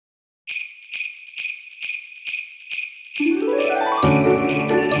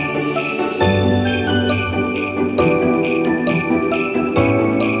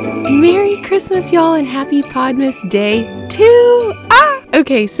Christmas, y'all, and happy Podmas Day 2!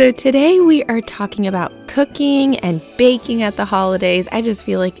 Okay, so today we are talking about cooking and baking at the holidays. I just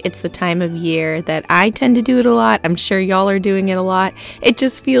feel like it's the time of year that I tend to do it a lot. I'm sure y'all are doing it a lot. It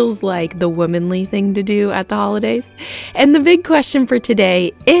just feels like the womanly thing to do at the holidays. And the big question for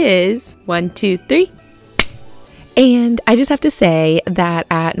today is 1, 2, 3. And I just have to say that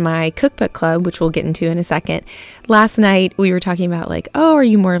at my cookbook club, which we'll get into in a second, last night we were talking about like, oh, are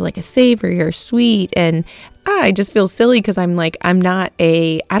you more of like a savory or sweet? And I just feel silly because I'm not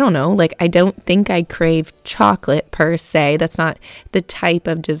I don't think I crave chocolate per se. That's not the type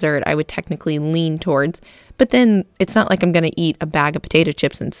of dessert I would technically lean towards. But then it's not like I'm going to eat a bag of potato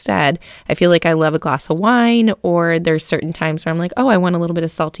chips instead. I feel like I love a glass of wine, or there's certain times where I'm like, oh, I want a little bit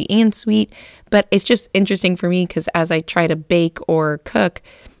of salty and sweet. But it's just interesting for me because as I try to bake or cook,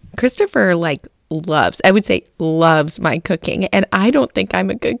 Christopher loves my cooking, and I don't think I'm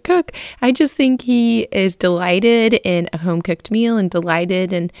a good cook. I just think he is delighted in a home cooked meal and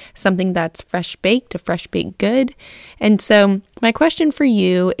delighted in something that's fresh baked, a fresh baked good. And so my question for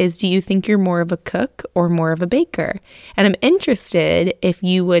you is, do you think you're more of a cook or more of a baker? And I'm interested if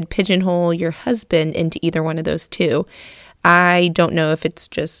you would pigeonhole your husband into either one of those two. I don't know if it's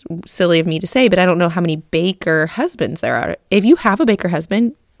just silly of me to say, but I don't know how many baker husbands there are. If you have a baker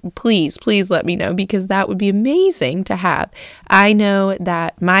husband, please let me know, because that would be amazing to have. I know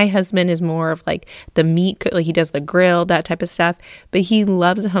that my husband is more of like the meat cook, like he does the grill, that type of stuff, but he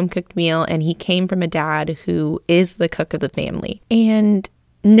loves a home cooked meal, and he came from a dad who is the cook of the family. And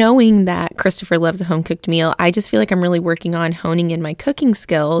knowing that Christopher loves a home cooked meal, I just feel like I'm really working on honing in my cooking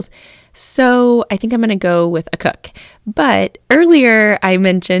skills. So I think I'm going to go with a cook. But earlier I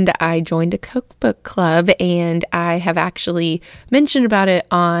mentioned I joined a cookbook club, and I have actually mentioned about it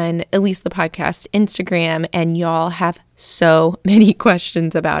on at least the podcast Instagram, and y'all have so many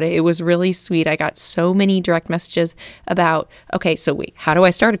questions about it. It was really sweet. I got so many direct messages about, okay, so wait, how do I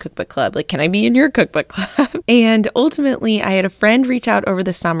start a cookbook club? Like, can I be in your cookbook club? And ultimately, I had a friend reach out over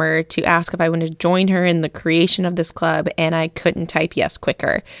the summer to ask if I wanted to join her in the creation of this club, and I couldn't type yes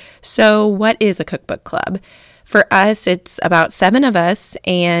quicker. So what is a cookbook club? For us, it's about 7 of us,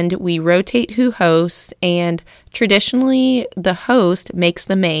 and we rotate who hosts, and traditionally the host makes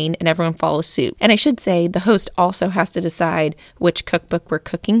the main and everyone follows suit. And I should say the host also has to decide which cookbook we're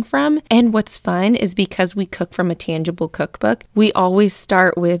cooking from. And what's fun is because we cook from a tangible cookbook, we always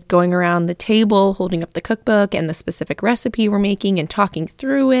start with going around the table, holding up the cookbook and the specific recipe we're making and talking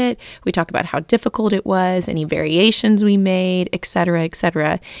through it. We talk about how difficult it was, any variations we made, etc.,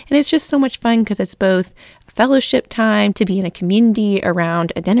 etc. And it's just so much fun because it's both fellowship time to be in a community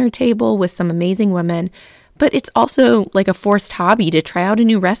around a dinner table with some amazing women, but it's also like a forced hobby to try out a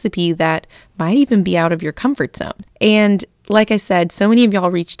new recipe that might even be out of your comfort zone. And like I said, so many of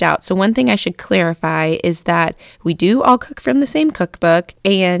y'all reached out. So one thing I should clarify is that we do all cook from the same cookbook,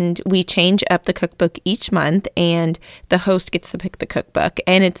 and we change up the cookbook each month, and the host gets to pick the cookbook.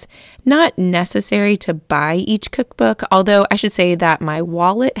 And it's not necessary to buy each cookbook, although I should say that my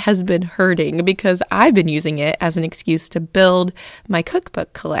wallet has been hurting because I've been using it as an excuse to build my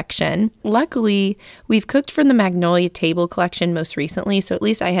cookbook collection. Luckily, we've cooked from the Magnolia Table collection most recently, so at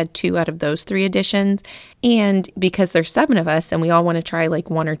least I had 2 out of those 3 editions. And because there's 7 of us and we all want to try like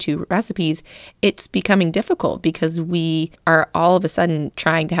 1 or 2 recipes, it's becoming difficult because we are all of a sudden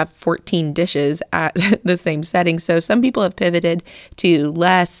trying to have 14 dishes at the same setting. So some people have pivoted to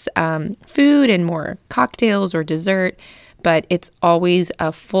less food and more cocktails or dessert, but it's always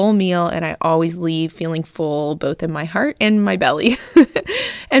a full meal, and I always leave feeling full both in my heart and my belly.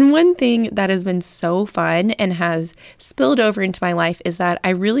 And one thing that has been so fun and has spilled over into my life is that I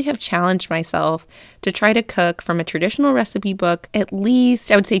really have challenged myself to try to cook from a traditional recipe book at least,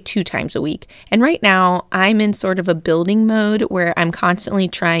 I would say, 2 times a week. And right now I'm in sort of a building mode where I'm constantly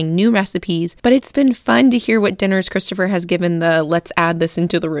trying new recipes, but it's been fun to hear what dinners Christopher has given the let's add this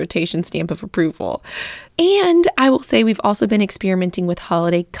into the rotation stamp of approval. And I will say we've also been experimenting with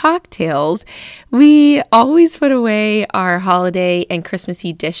holiday cocktails. We always put away our holiday and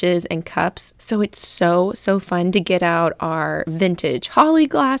Christmassy dishes and cups, so it's so fun to get out our vintage holly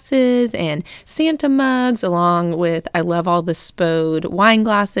glasses and Santa mugs, along with, I love all the Spode wine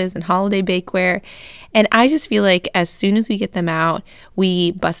glasses and holiday bakeware. And I just feel like as soon as we get them out,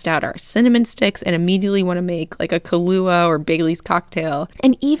 we bust out our cinnamon sticks and immediately want to make like a Kahlua or Bailey's cocktail.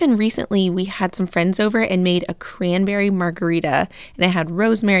 And even recently, we had some friends over and made a cranberry margarita, and it had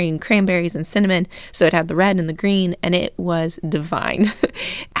rosemary and cranberries and cinnamon, so it had the red and the green, and it was divine.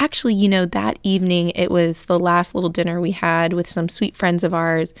 Actually, that evening, it was the last little dinner we had with some sweet friends of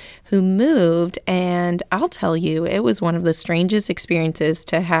ours who moved, and I'll tell you, it was one of the strangest experiences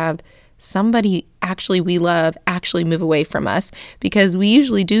to have somebody actually we love actually move away from us, because we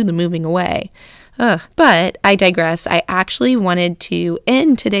usually do the moving away. But I digress. I actually wanted to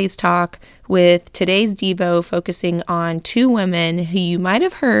end today's talk with today's Devo focusing on two women who you might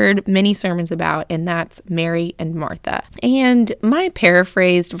have heard many sermons about, and that's Mary and Martha. And my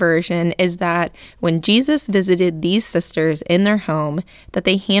paraphrased version is that when Jesus visited these sisters in their home, that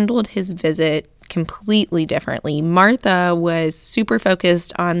they handled his visit completely differently. Martha was super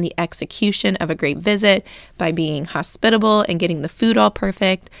focused on the execution of a great visit by being hospitable and getting the food all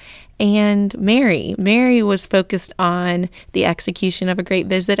perfect. And Mary was focused on the execution of a great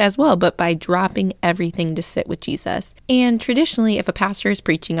visit as well, but by dropping everything to sit with Jesus. And traditionally, if a pastor is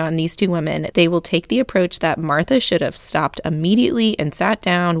preaching on these two women, they will take the approach that Martha should have stopped immediately and sat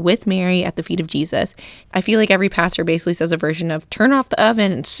down with Mary at the feet of Jesus. I feel like every pastor basically says a version of turn off the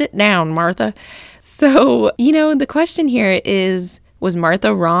oven and sit down, Martha. So, the question here is, was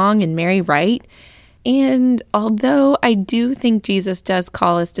Martha wrong and Mary right? And although I do think Jesus does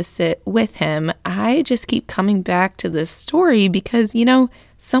call us to sit with him, I just keep coming back to this story because,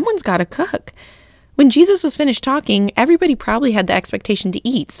 someone's got to cook. When Jesus was finished talking, everybody probably had the expectation to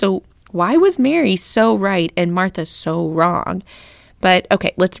eat. So why was Mary so right and Martha so wrong? But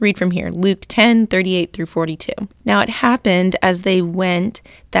okay, let's read from here. Luke 10:38-42. Now it happened as they went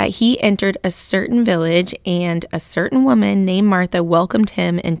that he entered a certain village, and a certain woman named Martha welcomed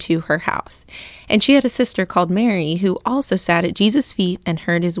him into her house. And she had a sister called Mary, who also sat at Jesus' feet and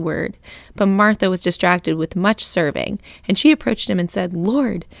heard his word. But Martha was distracted with much serving, and she approached him and said,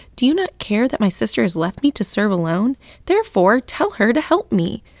 "Lord, do you not care that my sister has left me to serve alone? Therefore, tell her to help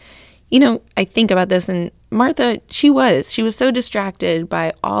me." I think about this, and Martha, she was so distracted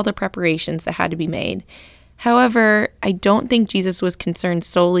by all the preparations that had to be made. However, I don't think Jesus was concerned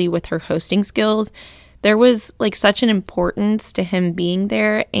solely with her hosting skills. There was such an importance to him being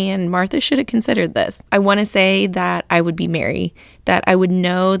there, and Martha should have considered this. I want to say that I would be Mary, that I would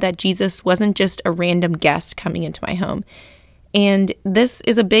know that Jesus wasn't just a random guest coming into my home. And this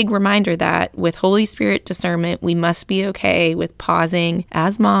is a big reminder that with Holy Spirit discernment, we must be okay with pausing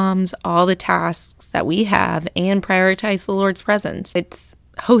as moms all the tasks that we have and prioritize the Lord's presence. It's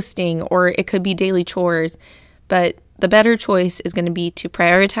hosting, or it could be daily chores, but the better choice is going to be to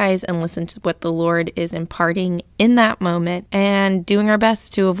prioritize and listen to what the Lord is imparting in that moment and doing our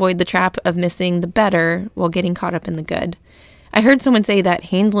best to avoid the trap of missing the better while getting caught up in the good. I heard someone say that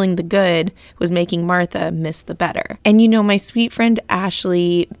handling the good was making Martha miss the better. And my sweet friend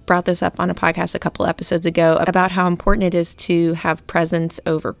Ashley brought this up on a podcast a couple episodes ago about how important it is to have presence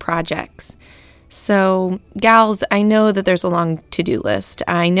over projects. So, gals, I know that there's a long to-do list.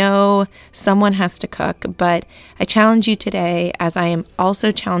 I know someone has to cook, but I challenge you today, as I am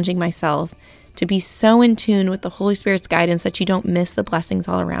also challenging myself, to be so in tune with the Holy Spirit's guidance that you don't miss the blessings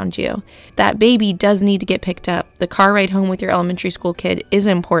all around you. That baby does need to get picked up. The car ride home with your elementary school kid is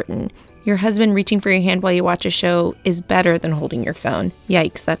important. Your husband reaching for your hand while you watch a show is better than holding your phone.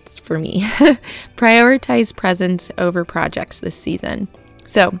 Yikes, that's for me. Prioritize presence over projects this season.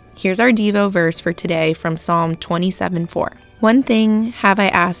 So here's our Devo verse for today from Psalm 27:4. One thing have I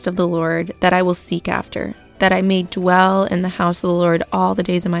asked of the Lord that I will seek after, that I may dwell in the house of the Lord all the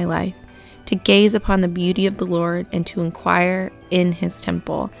days of my life, to gaze upon the beauty of the Lord and to inquire in his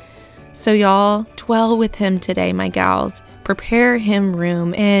temple. So y'all, dwell with him today, my gals. Prepare him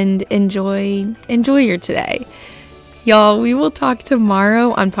room and enjoy your today. Y'all, we will talk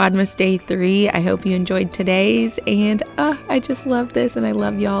tomorrow on Podmas Day 3. I hope you enjoyed today's, and I just love this, and I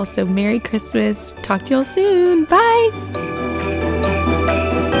love y'all. So Merry Christmas. Talk to y'all soon. Bye.